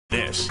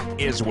This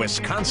is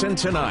Wisconsin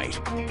Tonight.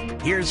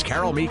 Here's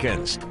Carol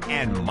Meekins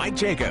and Mike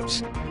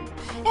Jacobs.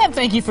 And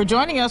thank you for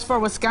joining us for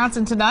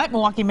Wisconsin Tonight.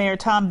 Milwaukee Mayor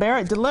Tom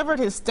Barrett delivered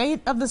his State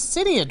of the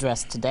City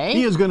address today.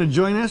 He is going to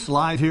join us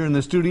live here in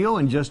the studio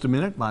in just a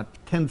minute, about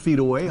 10 feet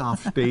away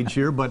off stage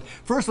here. But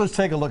first, let's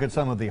take a look at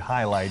some of the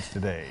highlights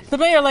today. The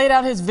mayor laid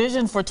out his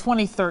vision for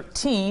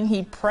 2013.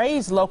 He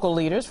praised local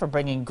leaders for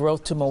bringing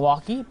growth to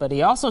Milwaukee, but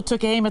he also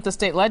took aim at the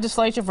state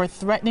legislature for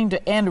threatening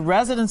to end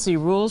residency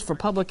rules for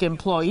public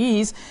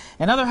employees.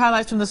 And other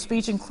highlights from the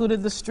speech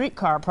included the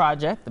streetcar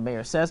project. The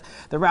mayor says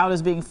the route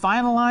is being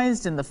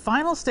finalized in the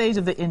final stage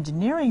of the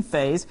engineering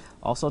phase.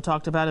 Also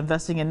talked about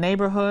investing in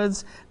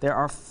neighborhoods. There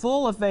are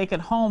full of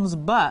vacant homes,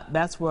 but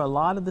that's where a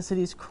lot of the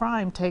city's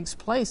crime takes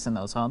place, in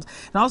those homes.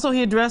 And also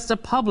he addressed a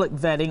public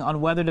vetting on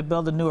whether to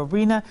build a new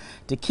arena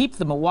to keep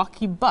the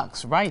Milwaukee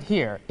Bucks right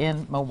here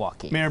in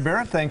Milwaukee. Mayor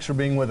Barrett, thanks for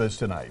being with us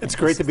tonight. It's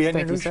great to be on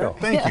your new show.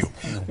 Thank you.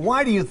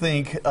 Why do you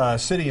think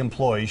city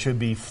employees should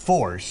be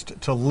forced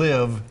to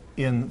live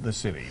in the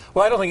city?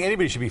 Well, I don't think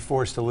anybody should be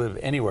forced to live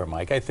anywhere,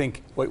 Mike. I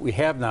think what we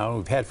have now, and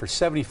we've had for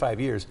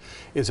 75 years,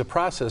 is a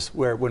process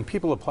where when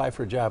people apply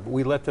for a job,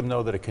 we let them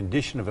know that a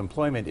condition of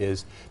employment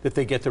is that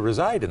they get to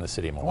reside in the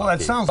city of Milwaukee. Well,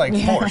 that sounds like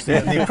forced.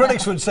 The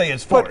critics would say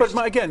it's forced.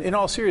 But again, in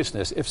all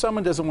seriousness, if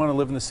someone doesn't want to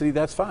live in the city,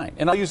 that's fine.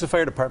 And I'll use the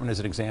fire department as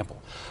an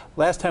example.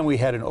 Last time we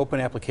had an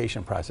open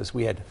application process,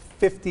 we had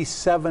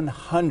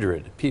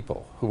 5,700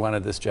 people who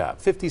wanted this job.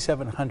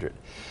 5,700.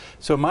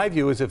 So my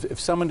view is if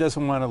someone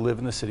doesn't want to live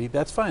in the city,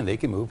 that's fine. They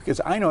can move,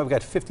 because I know I've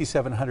got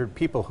 5,700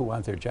 people who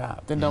want their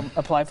job. Then don't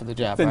apply for the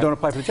job. Then don't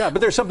apply for the job. But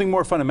there's something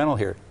more fundamental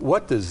here.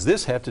 What does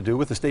this have to do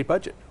with the state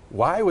budget?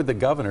 Why would the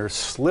governor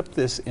slip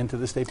this into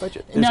the state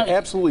budget? There's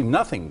absolutely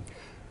nothing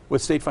what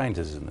state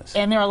finances in this.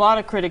 And there are a lot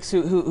of critics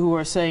who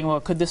are saying,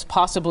 well, could this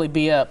possibly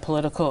be a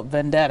political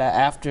vendetta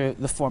after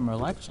the former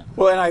election?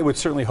 Well, and I would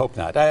certainly hope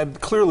not.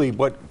 Clearly,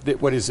 what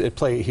is at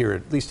play here,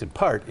 at least in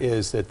part,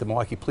 is that the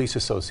Milwaukee Police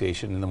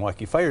Association and the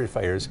Milwaukee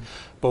firefighters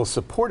both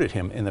supported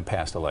him in the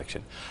past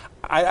election.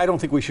 I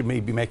don't think we should be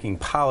making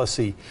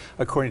policy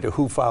according to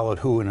who followed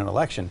who in an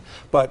election.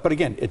 But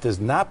again, it does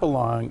not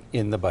belong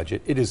in the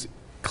budget. It is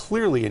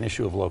clearly an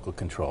issue of local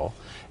control,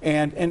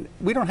 and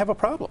we don't have a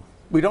problem.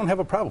 We don't have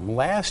a problem.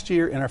 Last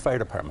year in our fire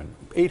department,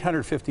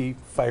 850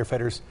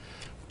 firefighters,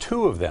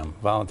 2 of them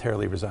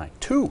voluntarily resigned.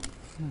 2.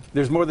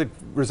 There's more that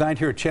resigned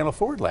here at Channel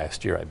 4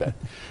 last year, I bet.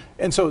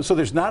 And so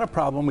there's not a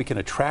problem. We can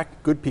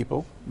attract good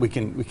people. We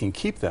can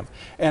keep them.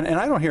 And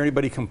I don't hear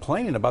anybody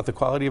complaining about the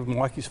quality of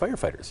Milwaukee's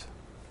firefighters.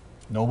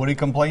 Nobody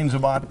complains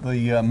about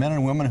the men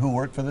and women who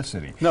work for the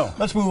city. No.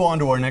 Let's move on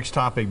to our next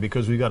topic,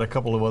 because we've got a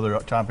couple of other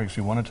topics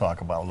we want to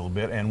talk about a little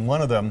bit, and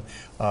one of them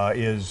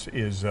is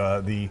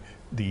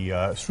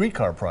the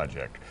streetcar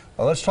project.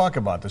 Let's talk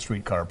about the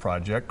streetcar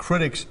project.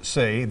 Critics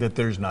say that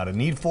there's not a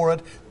need for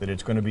it, that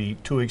it's going to be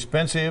too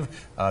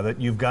expensive, that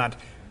you've got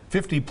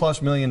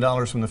 $50+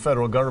 million from the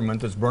federal government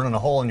that's burning a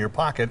hole in your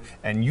pocket,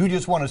 and you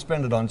just want to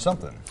spend it on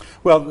something.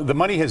 Well, the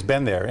money has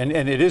been there, and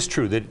it is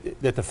true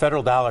that the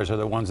federal dollars are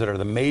the ones that are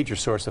the major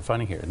source of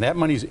funding here. And that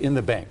money's in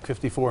the bank,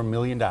 $54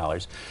 million.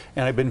 And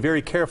I've been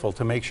very careful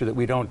to make sure that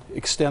we don't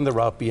extend the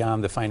route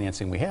beyond the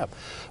financing we have.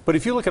 But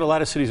if you look at a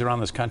lot of cities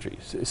around this country,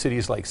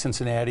 cities like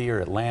Cincinnati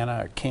or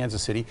Atlanta or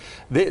Kansas City,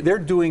 they're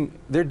doing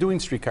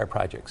streetcar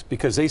projects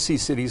because they see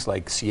cities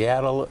like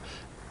Seattle,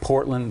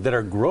 Portland, that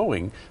are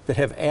growing, that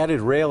have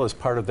added rail as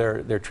part of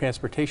their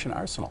transportation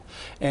arsenal.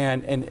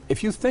 And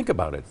if you think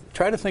about it,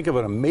 try to think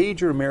about a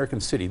major American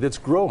city that's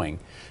growing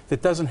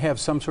that doesn't have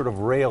some sort of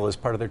rail as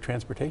part of their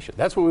transportation.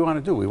 That's what we want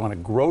to do. We want to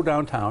grow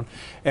downtown.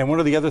 And one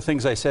of the other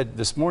things I said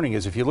this morning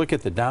is if you look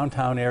at the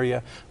downtown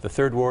area, the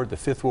 3rd Ward, the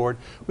 5th Ward,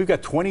 we've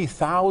got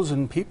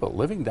 20,000 people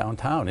living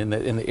downtown in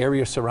the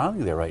area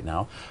surrounding there right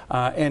now.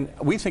 And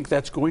we think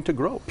that's going to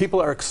grow. People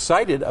are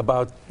excited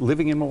about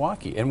living in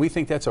Milwaukee, and we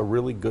think that's a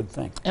really good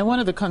thing. And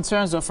one of the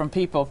concerns, though, from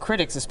people,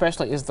 critics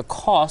especially, is the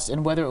cost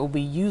and whether it will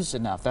be used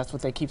enough. That's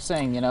what they keep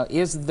saying. You know,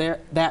 is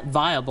that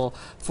viable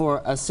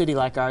for a city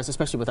like ours,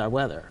 especially with our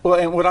weather? Well,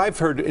 and what I've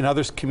heard in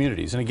other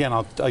communities, and again,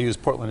 I'll use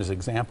Portland as an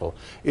example,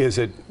 is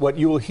that what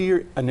you will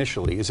hear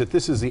initially is that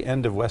this is the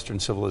end of Western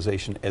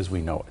civilization as we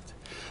know it.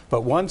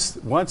 But once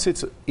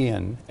it's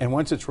in and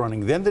once it's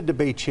running, then the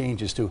debate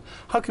changes to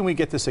how can we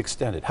get this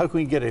extended? How can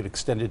we get it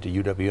extended to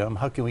UWM?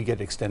 How can we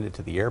get it extended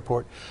to the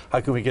airport?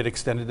 How can we get it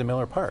extended to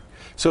Miller Park?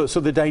 So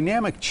the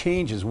dynamic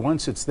changes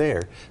once it's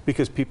there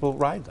because people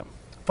ride them.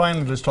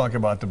 Finally, let's talk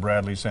about the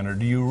Bradley Center.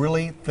 Do you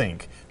really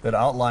think that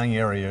outlying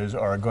areas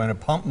are going to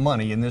pump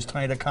money in this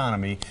tight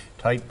economy,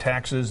 tight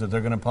taxes, that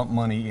they're going to pump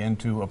money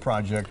into a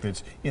project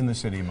that's in the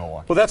city of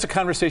Milwaukee? Well, that's a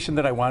conversation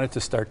that I wanted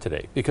to start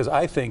today, because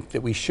I think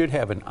that we should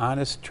have an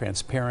honest,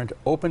 transparent,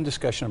 open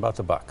discussion about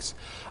the Bucks.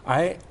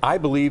 I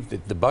believe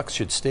that the Bucks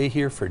should stay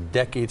here for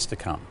decades to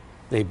come.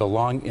 They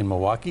belong in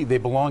Milwaukee. They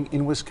belong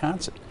in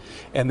Wisconsin.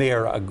 And they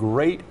are a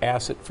great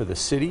asset for the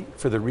city,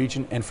 for the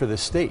region, and for the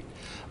state.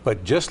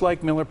 But just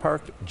like Miller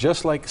Park,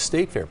 just like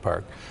State Fair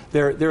Park,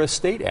 they're a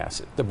state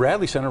asset. The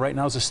Bradley Center right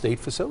now is a state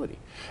facility.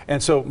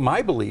 And so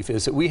my belief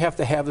is that we have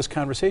to have this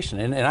conversation.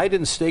 And I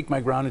didn't stake my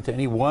ground into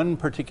any one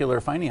particular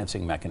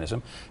financing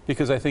mechanism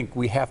because I think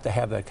we have to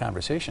have that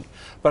conversation.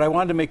 But I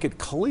wanted to make it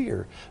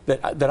clear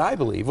that I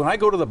believe when I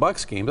go to the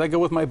Bucks games, I go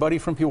with my buddy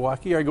from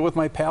Pewaukee or I go with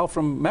my pal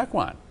from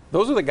Mequon.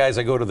 Those are the guys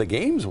I go to the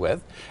games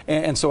with.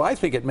 And so I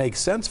think it makes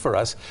sense for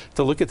us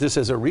to look at this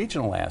as a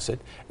regional asset.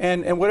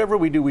 And whatever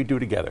we do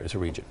together as a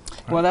region.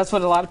 Well, that's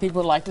what a lot of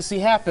people would like to see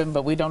happen,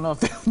 but we don't know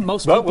if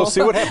most Well, people we'll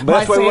see what happens. might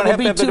That's why say we it wanna will have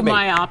to be have the too debate.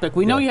 myopic.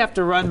 We know Yeah. you have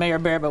to run, Mayor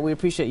Barrett, but we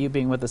appreciate you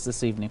being with us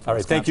this evening. All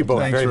right, thank you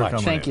both Thanks very for much.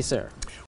 coming Thank in. you, sir.